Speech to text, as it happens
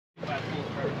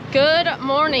Good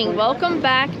morning, welcome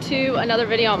back to another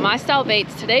video on My Style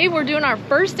Baits. Today we're doing our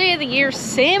first day of the year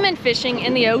salmon fishing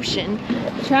in the ocean.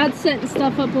 Chad's setting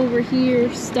stuff up over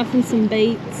here, stuffing some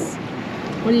baits.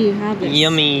 What do you have this?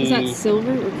 Yummy. Is that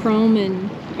silver or chrome? And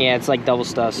yeah, it's like double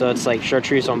stuff, so it's like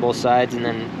chartreuse on both sides, and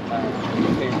then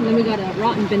we got a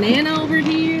rotten banana over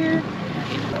here.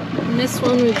 And this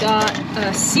one we've got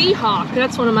a sea hawk.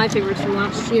 That's one of my favorites from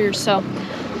last year. So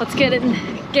let's get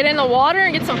in the water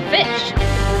and get some fish.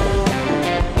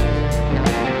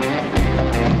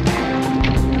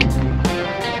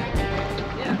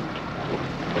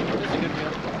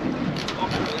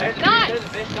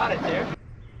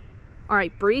 All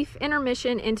right, brief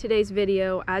intermission in today's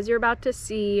video. As you're about to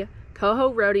see,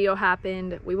 Coho Rodeo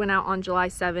happened. We went out on July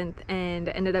 7th and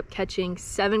ended up catching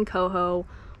 7 coho,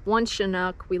 1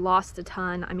 chinook. We lost a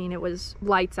ton. I mean, it was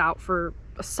lights out for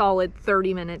a solid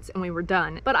 30 minutes and we were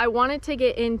done. But I wanted to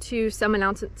get into some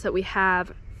announcements that we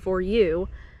have for you.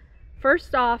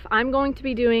 First off, I'm going to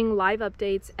be doing live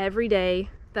updates every day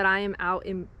that I am out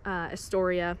in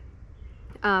Astoria.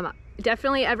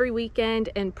 Definitely every weekend,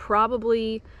 and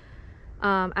probably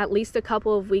at least a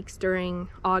couple of weeks during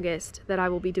August that I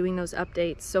will be doing those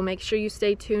updates. So make sure you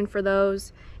stay tuned for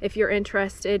those. If you're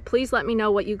interested, please let me know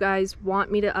what you guys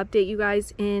want me to update you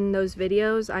guys in those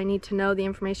videos. I need to know the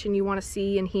information you want to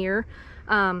see and hear.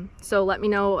 So let me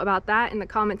know about that in the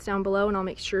comments down below, and I'll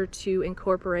make sure to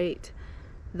incorporate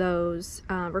those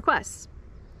requests.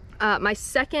 My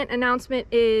second announcement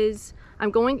is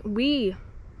we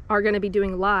are going to be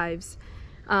doing lives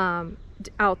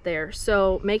out there,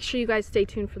 so make sure you guys stay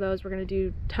tuned for those. We're going to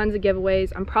do tons of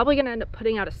giveaways. I'm probably going to end up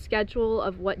putting out a schedule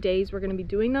of what days we're going to be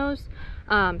doing those,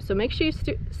 so make sure you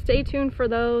stay tuned for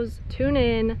those. Tune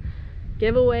in.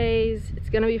 Giveaways, it's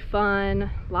going to be fun,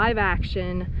 live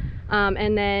action.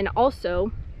 And then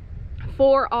also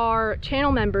for our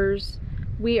channel members,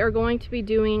 we are going to be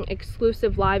doing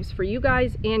exclusive lives for you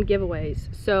guys and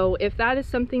giveaways. So if that is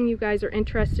something you guys are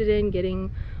interested in,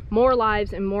 getting more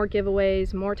lives and more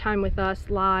giveaways, more time with us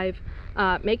live,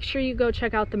 make sure you go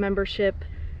check out the membership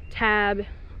tab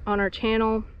on our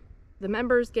channel. The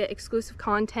members get exclusive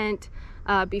content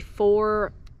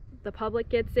before the public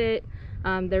gets it.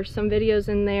 There's some videos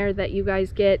in there that you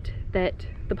guys get that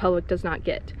the public does not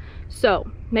get. So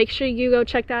make sure you go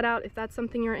check that out if that's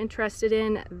something you're interested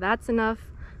in. That's enough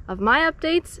of my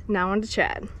updates. Now on to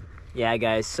Chad. Yeah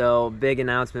guys, so big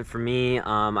announcement for me.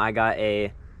 I got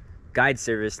a guide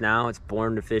service now. It's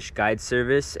Born to Fish guide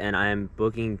service, and I'm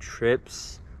booking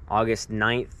trips August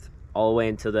 9th all the way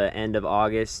until the end of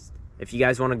August. If you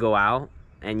guys want to go out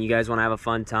and you guys want to have a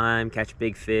fun time, catch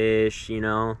big fish, you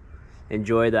know,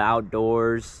 enjoy the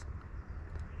outdoors,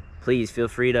 please feel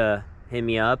free to hit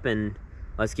me up and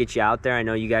let's get you out there. I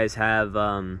know you guys have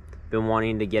been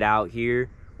wanting to get out here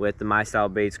with the My Style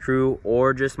Baits crew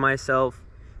or just myself.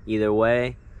 Either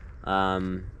way,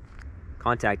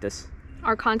 contact us.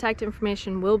 Our contact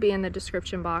information will be in the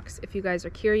description box if you guys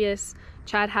are curious.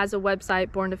 Chad has a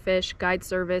website,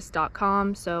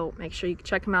 borntofishguideservice.com, so make sure you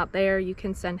check him out there. You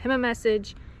can send him a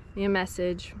message, me a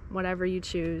message, whatever you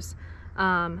choose.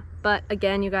 But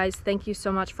again, you guys, thank you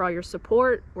so much for all your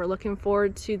support. We're looking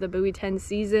forward to the Buoy 10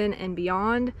 season and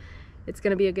beyond. It's going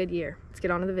to be a good year. Let's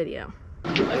get on to the video.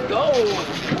 Let's go!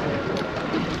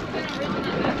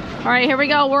 All right, here we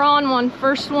go. We're on one.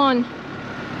 First one.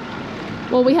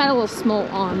 Well, we had a little smolt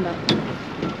on, but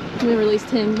we released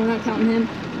him. We're not counting him.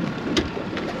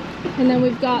 And then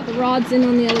we've got the rods in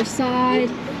on the other side.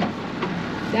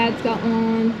 Dad's got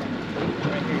one.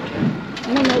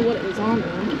 I don't know what it was on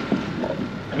though.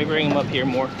 Let me bring him up here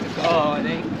more. Oh, I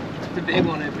think it's a big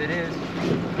one if it is.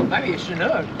 Might be a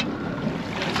chinook.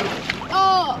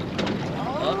 Oh!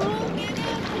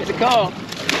 It's a Coho.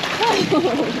 Oh,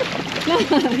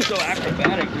 nice. So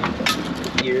acrobatic,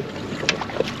 dude. Here.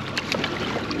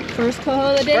 First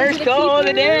Coho of the day. First Coho of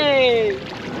the day.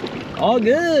 All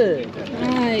good.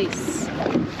 Nice.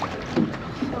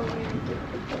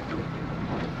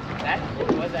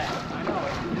 What was that? I know.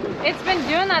 It's been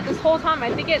doing that this whole time. I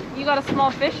think you got a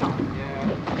small fish on. Yeah.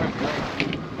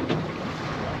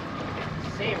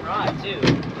 Same rod too.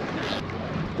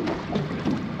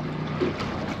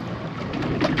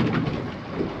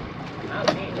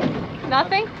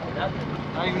 Nothing? Nothing.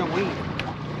 Not even a weed.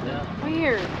 No.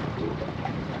 Weird.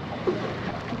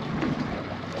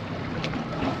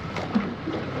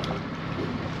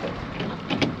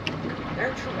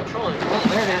 They're trolling. Oh,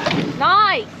 there it is.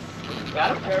 Nice.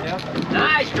 Got him? Yeah.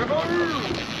 Nice, Trevor.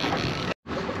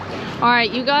 All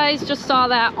right, you guys just saw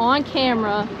that on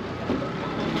camera.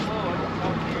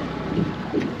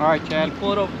 All right, Chad,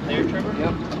 pull it over there, Trevor. Yep.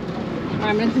 All right,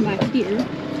 I'm gonna come back here.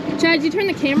 Chad, did you turn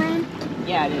the camera on?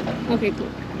 Yeah, it is. Okay, cool.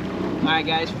 Alright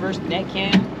guys, first net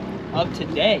cam of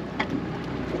today.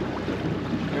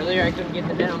 Earlier I couldn't get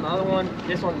the net on the other one.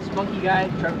 This one's a spunky guy.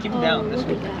 Trevor, keep him down. This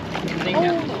Look one. at that. Thing Oh.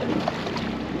 down.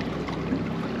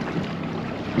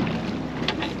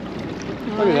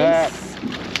 Look at that.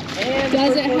 And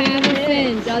does it have a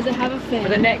fin? Does it have a fin? For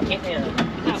the net cam.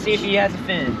 Let's see if he has a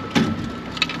fin.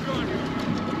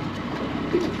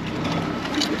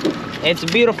 It's a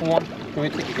beautiful one. Can we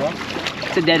take it off?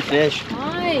 It's a dead fish.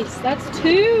 Nice. That's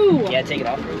 2. Yeah, take it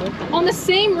off real quick. On the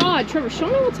same rod. Trevor, show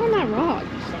me what's on that rod.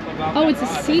 Oh, it's a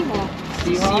Seahawk.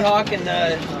 Seahawk and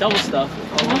the double stuff.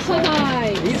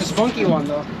 Nice. He's a spunky one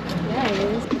though. Yeah, it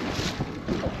is.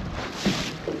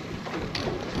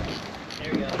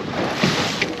 There we go.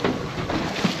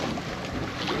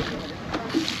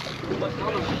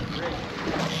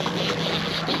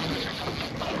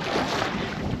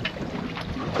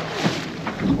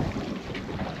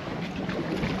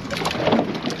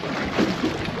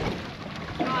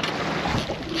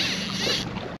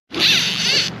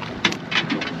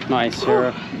 Nice,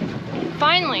 Sarah.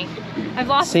 Finally, I've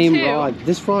lost Same 2. rod.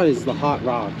 This rod is the hot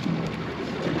rod.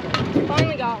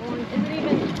 Finally got one. Is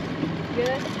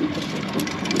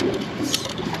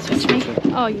it even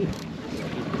good? Oh, you.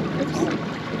 Oops.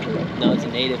 No, it's a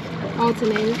native. Oh, it's a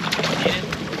native.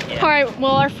 Yeah. All right,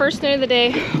 well, our first night of the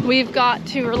day, we've got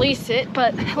to release it,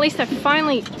 but at least I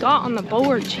finally got on the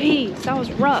board. Jeez, that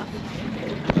was rough.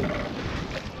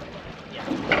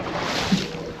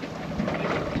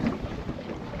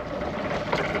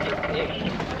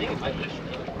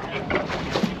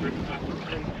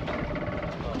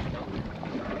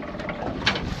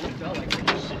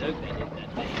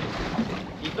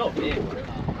 He's so big.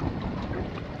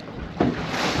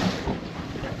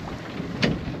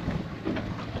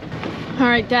 All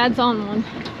right, Dad's on one.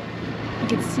 I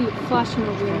can see it flashing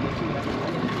over there.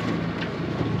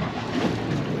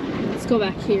 Let's go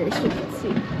back here so we can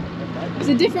see. It's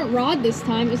a different rod this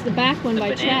time. It's the back one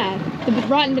by banana. Chad. The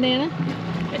rotten banana?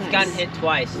 It's Nice. gotten hit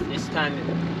twice. This time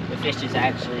the fish just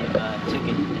actually took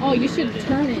it. Oh, you should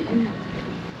turn it. And...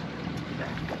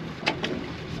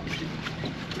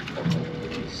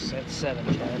 That's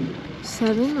 7, Chad.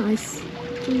 7, nice.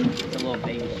 It's a little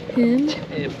baby. Him.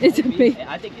 It's a big.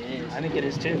 I think it is. I think it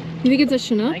is too. You think it's a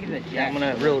Chinook? I think it's yeah, I'm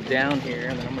gonna reel it down here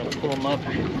and then I'm gonna pull him up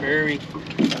very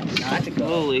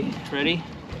slowly. Ready?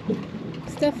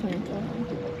 It's definitely a Coho.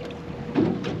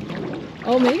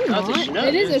 Oh, maybe No, not. it's a Chinook.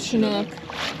 It is a It's a Chinook.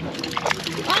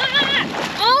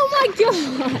 Ah! Oh my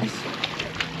gosh!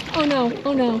 Oh no!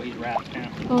 Oh Oh, no! he's wrapped now.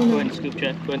 Oh Go no! ahead and scoop,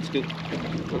 Chad. Go ahead and scoop.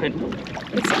 Go ahead.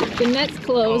 The net's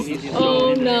closed. he's just Oh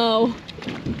going in there. no!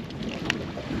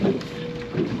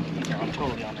 I'm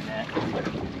totally on the net.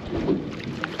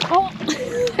 Oh!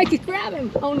 I could grab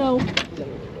him. Oh no!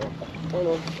 Oh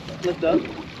no. Lift up.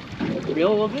 Reel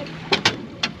a little bit.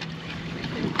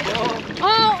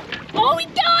 Oh! Oh, we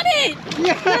got it!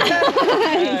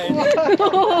 Yes!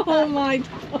 Oh my god!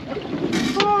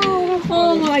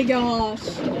 Oh my gosh!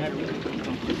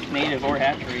 Native or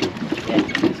hatchery. Yeah,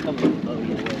 it's coming low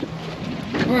either way.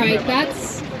 All right,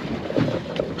 that's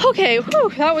okay. Whew,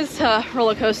 that was a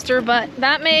roller coaster, but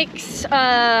that makes 2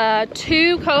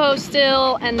 Coho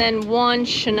still, and then 1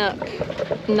 Chinook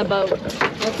in the boat.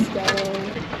 Let's go.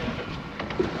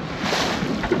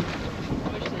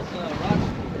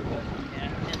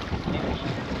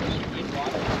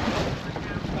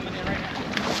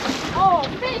 Oh,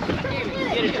 fish!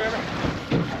 Get it, Trevor.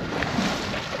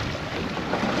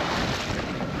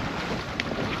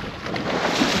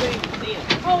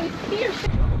 Oh, he's here.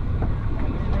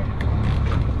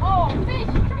 Oh, fish!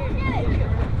 Trevor, get it!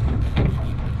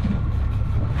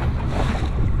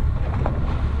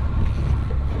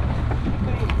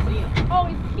 Oh,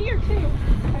 he's here too.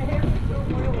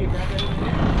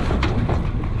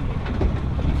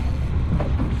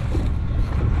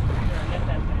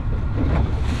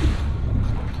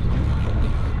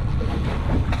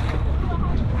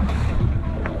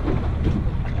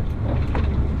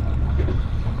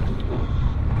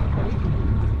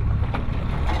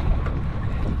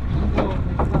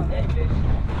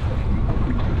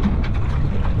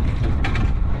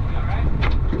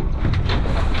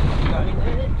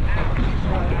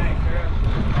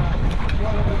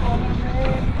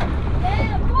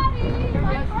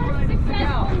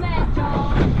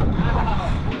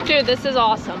 Dude, this is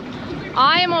awesome.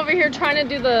 I am over here trying to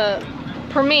do the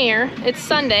premiere. It's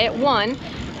Sunday at 1,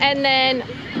 and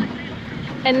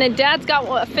then Dad's got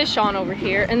a fish on over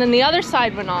here, and then the other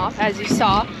side went off, as you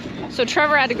saw. So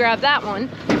Trevor had to grab that one.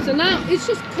 So now it's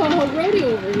just Coho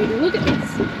Rodeo over here. Look at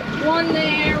this. 1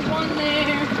 there, 1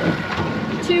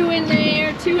 there, 2 in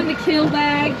there, 2 in the kill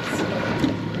bags.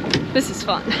 This is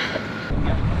fun.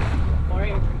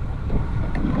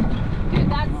 Dude,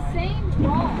 that same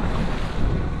draw.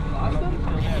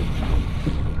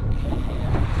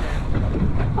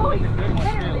 Oh, he's literally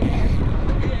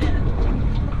there.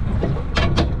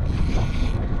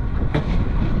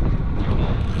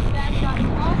 That shot is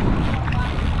awesome.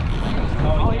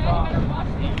 Oh, yeah, you better watch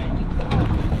it.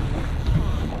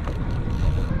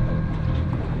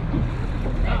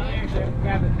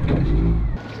 Grab it.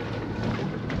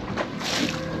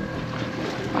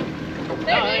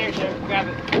 There, Sir. Grab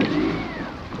it.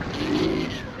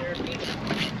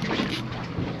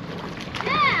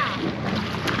 Yeah!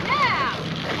 Yeah!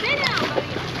 Stay down,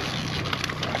 buddy.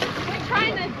 We're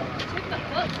trying to hit the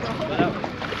hook, bro.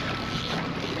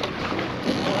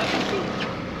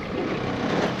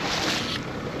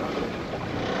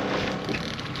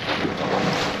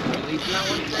 Releasing that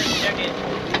one first. Check it.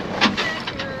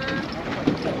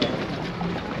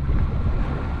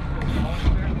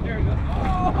 There we go.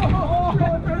 Oh,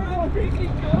 there we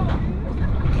go.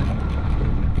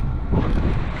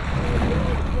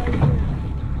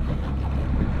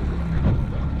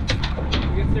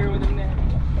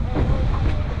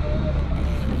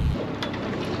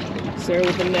 Sarah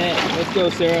with the net. Let's go,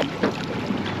 Sarah.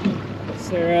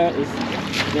 Sarah is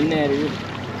the netter.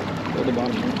 Go to the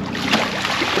bottom one.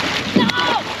 No!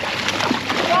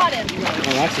 Got him.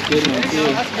 Oh, that's a good one, too.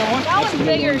 That one's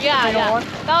bigger, yeah.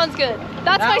 That one's good.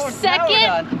 That's my Now we're second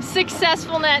done.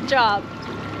 successful net job.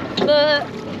 The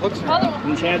other one.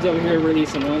 And Chad's over here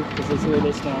releasing one because it's a little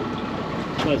bit small.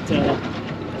 But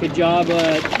good job,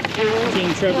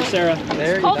 Team Trevor, Sarah.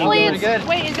 There you go. Hopefully Pretty it's, good.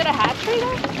 wait, is it a hatchery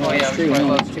though? Oh, yeah, That's true. we should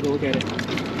Let's probably take a look at it.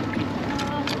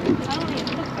 I don't need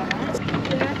to look at that.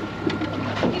 Yeah.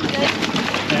 He's good.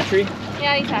 Hatchery?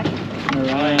 Yeah, he's hatchery. All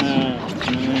right.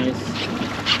 Nice.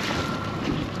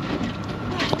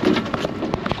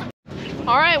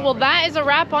 All right, well that is a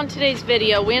wrap on today's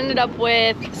video. We ended up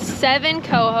with 7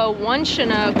 coho, 1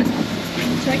 chinook.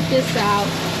 Check this out.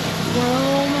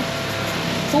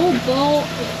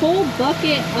 Full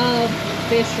bucket of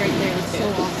fish right there. It's so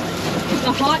awesome.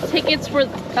 The hot tickets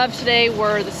of today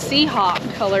were the Seahawk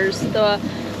colors, the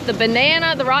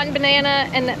banana, the rotten banana,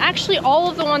 and actually all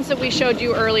of the ones that we showed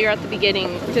you earlier at the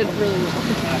beginning did really well.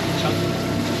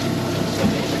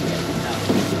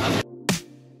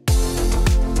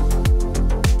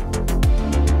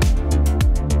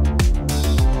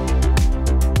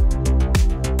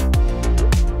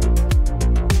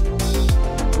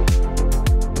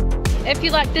 If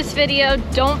you liked this video,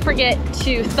 don't forget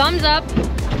to thumbs up,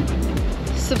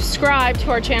 subscribe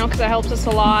to our channel because that helps us a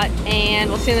lot, and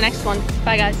we'll see you in the next one.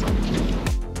 Bye guys.